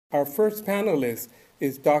Our first panelist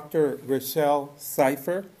is Dr. Rachelle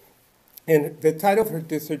Cypher, and the title of her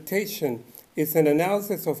dissertation is an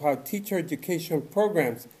analysis of how teacher education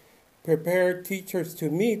programs prepare teachers to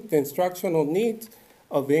meet the instructional needs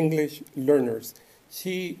of English learners.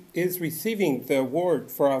 She is receiving the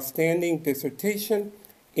award for Outstanding Dissertation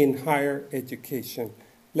in Higher Education.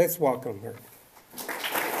 Let's welcome her.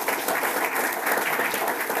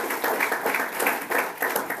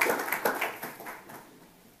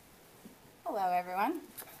 Hello, everyone.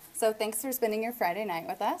 So thanks for spending your Friday night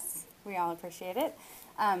with us. We all appreciate it.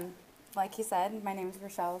 Like he said, my name is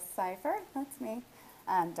Rachelle Cypher. That's me,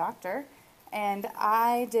 doctor. And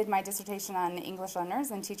I did my dissertation on English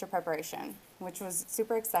learners and teacher preparation, which was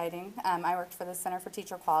super exciting. I worked for the Center for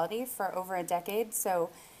Teacher Quality for over a decade, so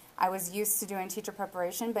I was used to doing teacher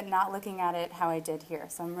preparation, but not looking at it how I did here.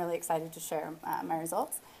 So I'm really excited to share my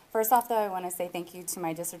results. First off, though, I want to say thank you to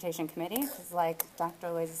my dissertation committee, because like Dr.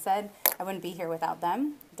 Loiza said, I wouldn't be here without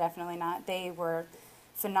them. Definitely not. They were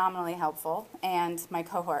phenomenally helpful. And my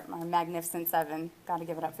cohort, my Magnificent Seven, got to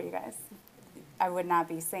give it up for you guys. I would not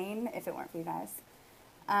be sane if it weren't for you guys.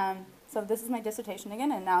 So this is my dissertation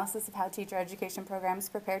again, an analysis of how teacher education programs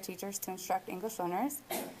prepare teachers to instruct English learners.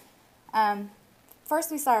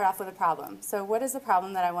 First, we started off with a problem. So what is the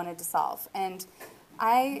problem that I wanted to solve? And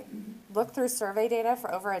I looked through survey data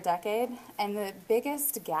for over a decade, and the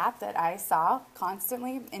biggest gap that I saw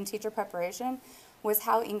constantly in teacher preparation was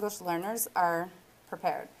how English learners are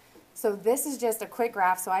prepared. So this is just a quick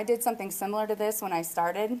graph. So I did something similar to this when I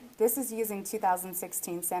started. This is using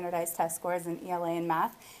 2016 standardized test scores in ELA and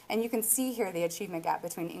math, and you can see here the achievement gap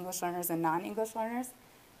between English learners and non-English learners.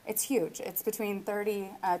 It's huge. It's between 20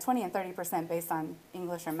 and 30% based on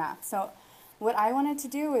English or math. So what I wanted to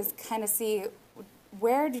do is kind of see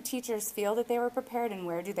where do teachers feel that they were prepared and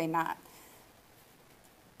where do they not.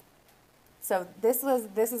 So this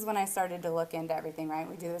is when I started to look into everything, right?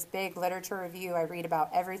 We do this big literature review. I read about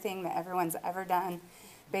everything that everyone's ever done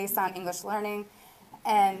based on English learning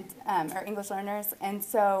and or English learners. And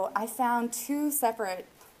so I found two separate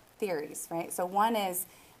theories, right? So one is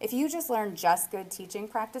if you just learn just good teaching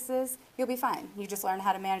practices, you'll be fine. You just learn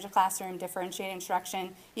how to manage a classroom, differentiate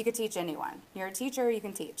instruction. You could teach anyone. You're a teacher, you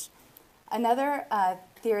can teach. Another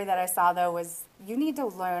theory that I saw, though, was you need to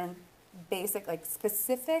learn basic, like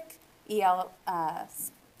specific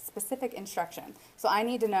specific instruction. So I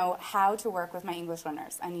need to know how to work with my English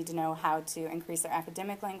learners. I need to know how to increase their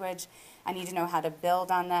academic language. I need to know how to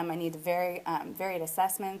build on them. I need varied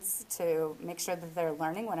assessments to make sure that they're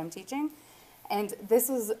learning what I'm teaching. And this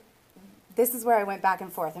is where I went back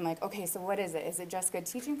and forth. I'm like, okay, so what is it? Is it just good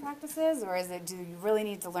teaching practices, or do you really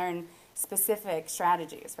need to learn specific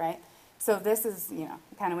strategies, right? So this is,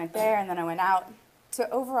 kind of went there, and then I went out to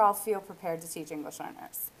overall feel prepared to teach English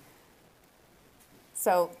learners.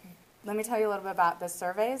 So let me tell you a little bit about the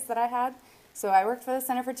surveys that I had. So I worked for the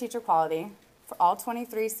Center for Teacher Quality for all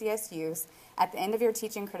 23 CSUs. At the end of your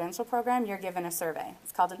teaching credential program, you're given a survey.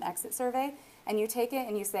 It's called an exit survey. And you take it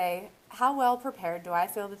and you say, how well prepared do I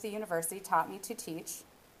feel that the university taught me to teach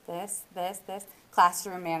this,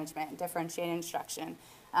 classroom management, differentiated instruction.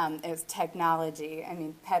 It was technology,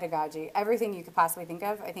 pedagogy, everything you could possibly think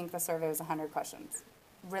of. I think the survey was 100 questions.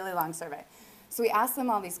 Really long survey. So we asked them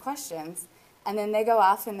all these questions, and then they go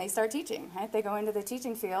off and they start teaching, right? They go into the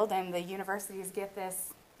teaching field, and the universities get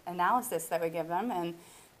this analysis that we give them, and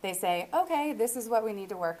they say, okay, this is what we need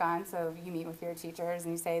to work on. So you meet with your teachers,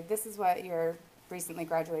 and you say, this is what your recently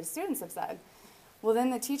graduated students have said. Well,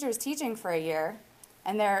 then the teacher's teaching for a year,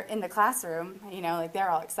 and they're in the classroom, they're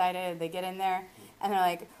all excited. They get in there, and they're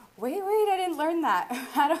like, wait, I didn't learn that.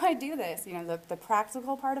 How do I do this? The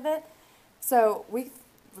practical part of it. So we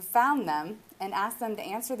found them and asked them to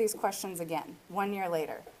answer these questions again 1 year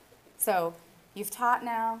later. So you've taught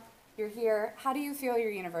now, you're here. How do you feel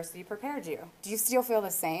your university prepared you? Do you still feel the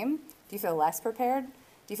same? Do you feel less prepared? Do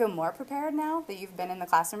you feel more prepared now that you've been in the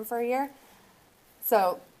classroom for a year?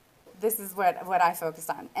 So this is what I focused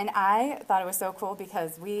on. And I thought it was so cool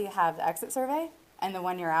because we have the exit survey and the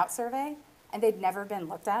 1 year out survey, and they'd never been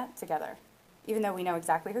looked at together, even though we know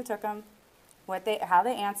exactly who took them, how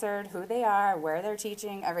they answered, who they are, where they're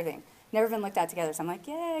teaching, everything. Never been looked at together. So I'm like,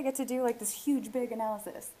 yay, I get to do this huge, big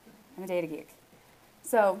analysis. I'm a data geek.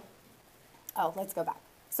 So, let's go back.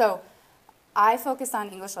 So I focused on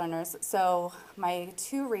English learners. So my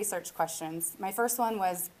two research questions, my first one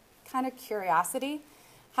was kind of curiosity.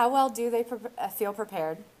 How well do they feel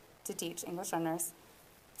prepared to teach English learners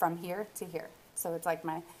from here to here? So it's like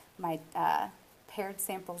my paired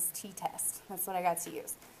samples t-test. That's what I got to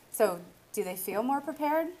use. So do they feel more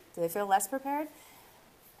prepared? Do they feel less prepared?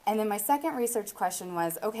 And then my second research question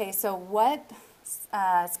was, okay, so what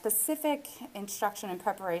specific instruction and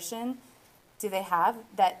preparation do they have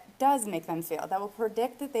that does make them feel, that will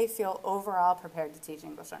predict that they feel overall prepared to teach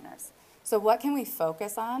English learners? So what can we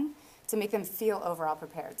focus on to make them feel overall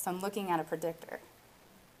prepared? So I'm looking at a predictor.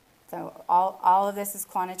 So all of this is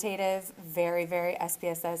quantitative, very, very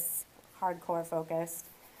SPSS hardcore focused.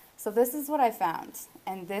 So this is what I found,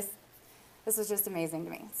 and this was just amazing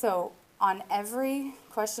to me. So on every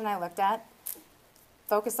question I looked at,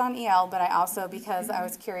 focused on EL, but I also, because I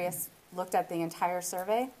was curious, looked at the entire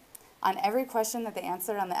survey. On every question that they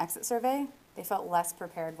answered on the exit survey, they felt less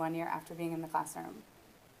prepared 1 year after being in the classroom.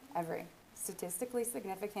 Every. Statistically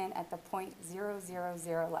significant at the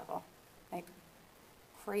 .000 level. Like,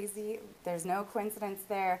 crazy. There's no coincidence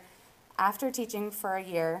there. After teaching for a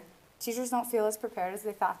year, teachers don't feel as prepared as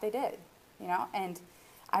they thought they did, you know? And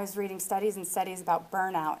I was reading studies and studies about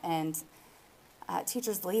burnout and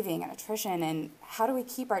teachers leaving and attrition, and how do we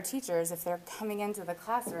keep our teachers if they're coming into the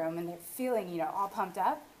classroom and they're feeling, you know, all pumped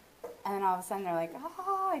up, and then all of a sudden they're like,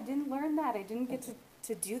 oh, I didn't learn that. I didn't get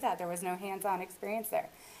to do that. There was no hands-on experience there.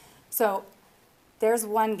 So there's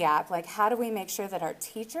one gap. Like, how do we make sure that our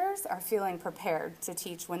teachers are feeling prepared to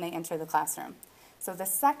teach when they enter the classroom? So the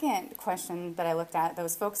second question that I looked at that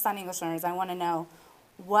was focused on English learners, I want to know,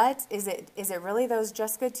 what is it? Is it really those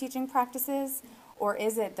just good teaching practices, or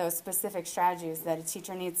is it those specific strategies that a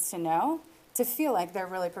teacher needs to know to feel like they're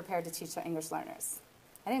really prepared to teach the English learners?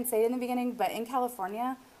 I didn't say it in the beginning, but in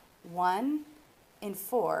California, 1 in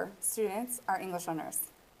 4 students are English learners.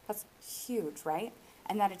 That's huge, right?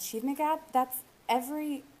 And that achievement gap, that's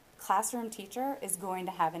every classroom teacher is going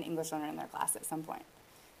to have an English learner in their class at some point.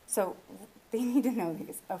 So they need to know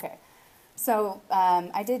these. Okay. So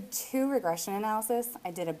I did 2 regression analysis.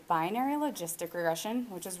 I did a binary logistic regression,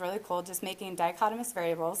 which is really cool, just making dichotomous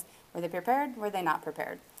variables. Were they prepared? Were they not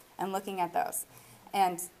prepared? And looking at those.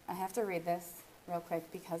 And I have to read this real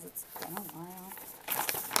quick because it's been a while.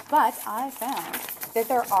 But I found that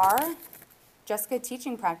there are just good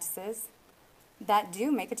teaching practices that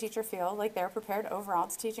do make a teacher feel like they're prepared overall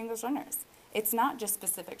to teach English learners. It's not just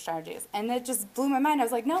specific strategies. And it just blew my mind. I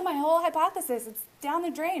was like, no, my whole hypothesis, it's down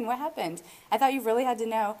the drain. What happened? I thought you really had to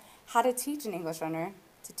know how to teach an English learner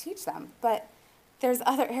to teach them. But there's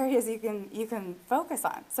other areas you can focus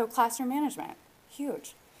on. So classroom management,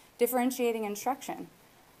 huge. Differentiating instruction,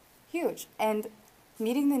 huge. And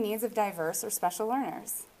meeting the needs of diverse or special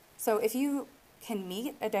learners. So if you can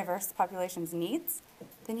meet a diverse population's needs,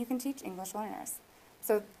 then you can teach English learners.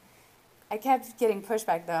 So I kept getting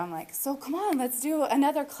pushback though. I'm like, so come on, let's do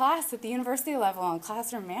another class at the university level on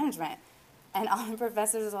classroom management. And all the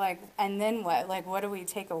professors are like, and then what? Like, what do we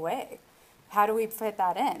take away? How do we fit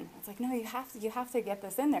that in? It's like, no, you have to get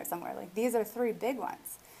this in there somewhere. Like, these are 3 big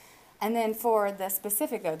ones. And then for the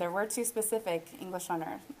specific though, there were 2 specific English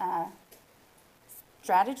learner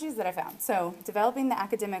strategies that I found. So developing the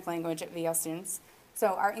academic language at VL students. So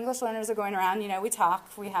our English learners are going around, you know, we talk,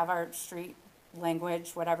 we have our street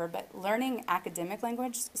language, whatever, but learning academic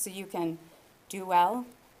language so you can do well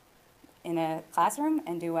in a classroom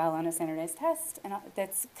and do well on a standardized test, and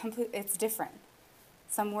it's different.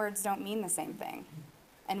 Some words don't mean the same thing.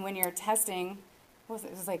 And when you're testing, what was it?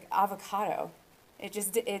 It was like avocado.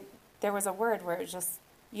 There was a word where it just,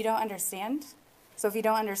 you don't understand. So if you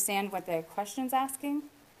don't understand what the question's asking,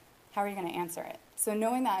 how are you going to answer it? So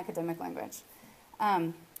knowing the academic language.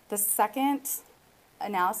 The second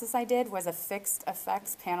analysis I did was a fixed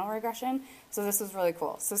effects panel regression. So this was really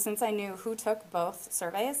cool. So since I knew who took both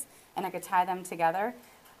surveys and I could tie them together,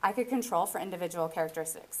 I could control for individual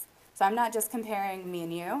characteristics. So I'm not just comparing me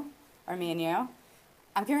and you, or me and you.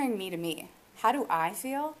 I'm comparing me to me. How do I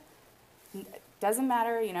feel? Doesn't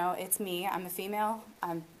matter, you know, it's me. I'm a female.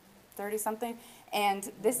 I'm 30-something.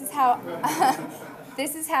 And this is how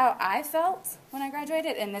this is how I felt when I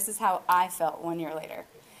graduated, and this is how I felt 1 year later.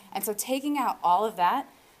 And so taking out all of that,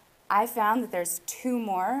 I found that there's 2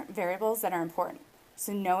 more variables that are important.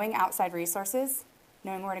 So knowing outside resources,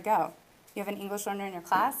 knowing where to go. You have an English learner in your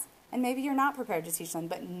class, and maybe you're not prepared to teach them,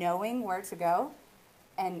 but knowing where to go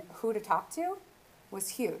and who to talk to was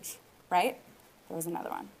huge, right? There was another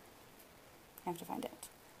one. I have to find it.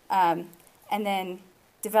 And then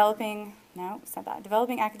developing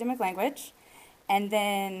academic language, and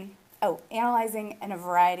then, analyzing in a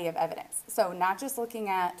variety of evidence. So not just looking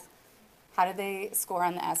at how did they score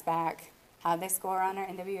on the SBAC, how did they score on our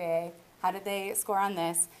NWA, how did they score on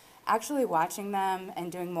this, actually watching them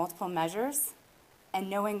and doing multiple measures and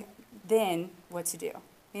knowing then what to do.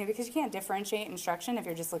 You know, because you can't differentiate instruction if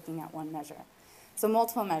you're just looking at one measure. So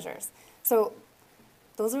multiple measures. So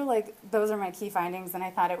those are my key findings, and I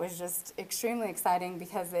thought it was just extremely exciting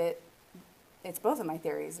because it's both of my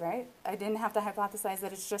theories, right? I didn't have to hypothesize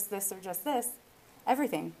that it's just this or just this.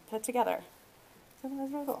 Everything put together. So that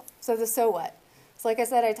was really cool. So the so what? So like I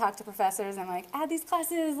said, I talked to professors. I'm like, add these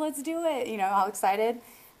classes, let's do it. You know, all excited.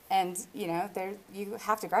 And, you know, you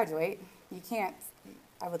have to graduate. You can't,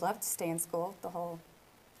 I would love to stay in school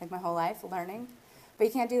my whole life learning, but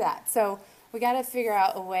you can't do that. So we got to figure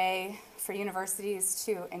out a way for universities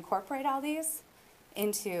to incorporate all these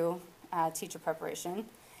into teacher preparation.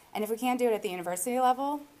 And if we can't do it at the university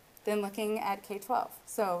level, then looking at K-12.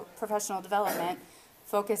 So professional development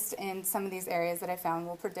focused in some of these areas that I found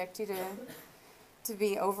will predict you to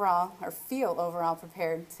be overall or feel overall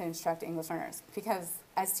prepared to instruct English learners. Because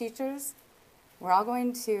as teachers, we're all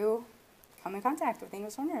going to come in contact with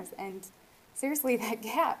English learners. And seriously, that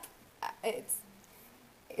gap,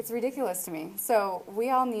 it's ridiculous to me. So we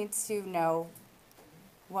all need to know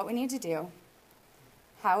what we need to do,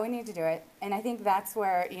 how we need to do it. And I think that's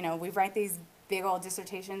where, you know, we write these big old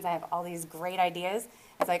dissertations. I have all these great ideas.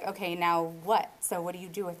 It's like, okay, now what? So what do you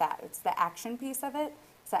do with that? It's the action piece of it.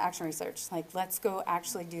 It's the action research. Like, let's go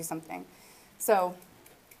actually do something. So,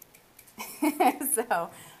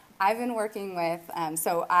 I've been working with,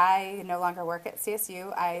 so I no longer work at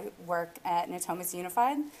CSU. I work at Natomas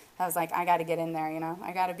Unified. I was like, I got to get in there, you know.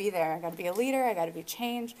 I got to be there. I got to be a leader. I got to be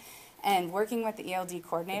change. And working with the ELD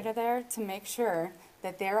coordinator there to make sure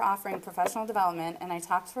that they're offering professional development. And I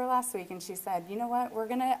talked to her last week, and she said, you know what, we're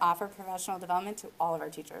going to offer professional development to all of our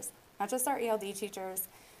teachers, not just our ELD teachers,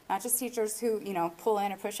 not just teachers who, you know, pull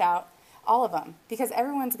in or push out, all of them, because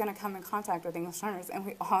everyone's going to come in contact with English learners, and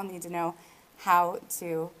we all need to know how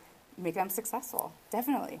to make them successful.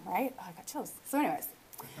 Definitely, right? Oh, I got chills. So anyways,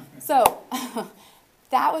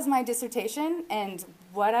 that was my dissertation, and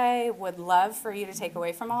what I would love for you to take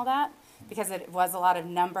away from all that, because it was a lot of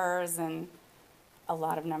numbers.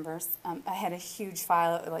 I had a huge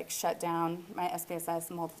file that like shut down my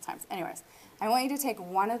SPSS multiple times. Anyways, I want you to take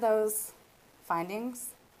one of those findings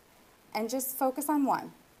and just focus on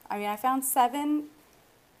one. I mean, I found 7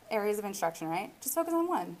 areas of instruction, right? Just focus on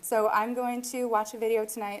one. So I'm going to watch a video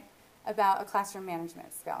tonight about a classroom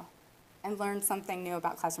management skill and learn something new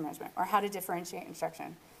about classroom management or how to differentiate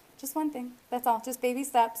instruction. Just one thing, that's all, just baby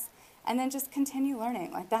steps, and then just continue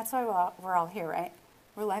learning. Like, that's why we're all here, right?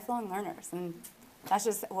 We're lifelong learners, and that's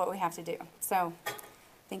just what we have to do. So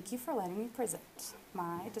thank you for letting me present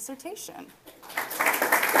my dissertation.